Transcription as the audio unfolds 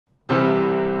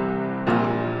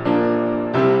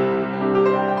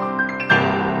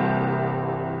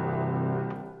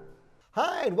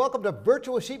right, welcome to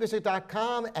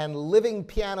virtualsheetmusic.com and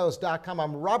livingpianos.com.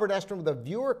 I'm Robert Estrin with a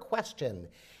viewer question.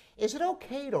 Is it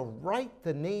okay to write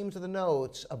the names of the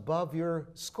notes above your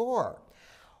score?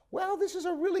 Well, this is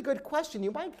a really good question. You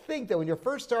might think that when you're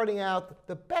first starting out,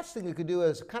 the best thing you could do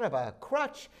as kind of a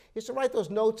crutch is to write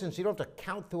those notes in so you don't have to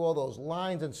count through all those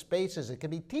lines and spaces. It can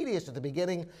be tedious at the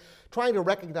beginning trying to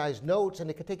recognize notes, and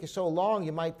it can take you so long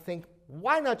you might think,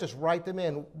 why not just write them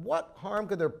in? What harm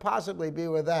could there possibly be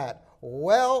with that?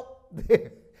 Well,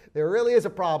 there really is a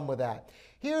problem with that.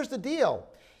 Here's the deal.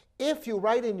 If you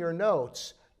write in your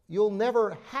notes, you'll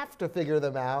never have to figure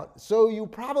them out, so you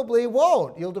probably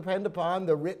won't. You'll depend upon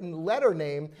the written letter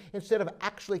name instead of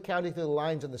actually counting through the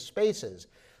lines and the spaces.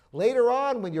 Later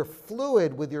on, when you're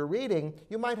fluid with your reading,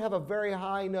 you might have a very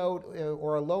high note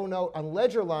or a low note on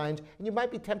ledger lines, and you might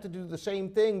be tempted to do the same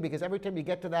thing because every time you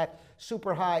get to that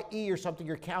super high E or something,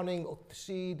 you're counting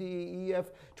C, D, E,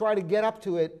 F, try to get up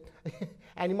to it,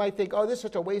 and you might think, oh, this is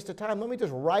such a waste of time. Let me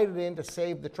just write it in to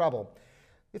save the trouble.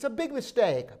 It's a big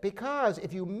mistake because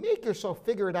if you make yourself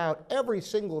figure it out every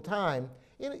single time,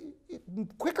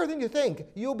 quicker than you think,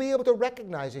 you'll be able to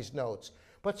recognize these notes.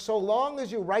 But so long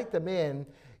as you write them in,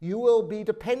 you will be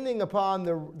depending upon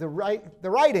the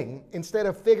writing instead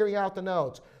of figuring out the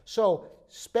notes. So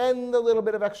spend a little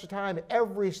bit of extra time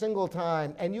every single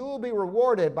time, and you will be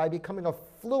rewarded by becoming a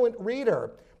fluent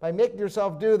reader by making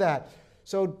yourself do that.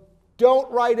 So don't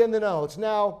write in the notes.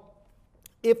 Now,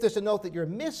 if there's a note that you're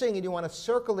missing and you want to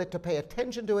circle it to pay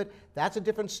attention to it, that's a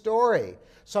different story.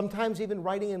 Sometimes even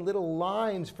writing in little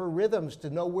lines for rhythms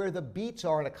to know where the beats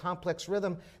are in a complex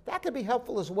rhythm, that could be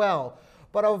helpful as well.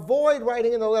 But avoid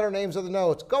writing in the letter names of the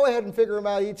notes. Go ahead and figure them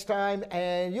out each time,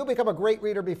 and you'll become a great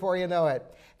reader before you know it.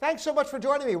 Thanks so much for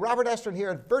joining me. Robert Estrin here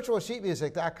at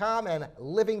virtualsheetmusic.com and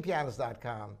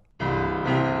livingpianos.com.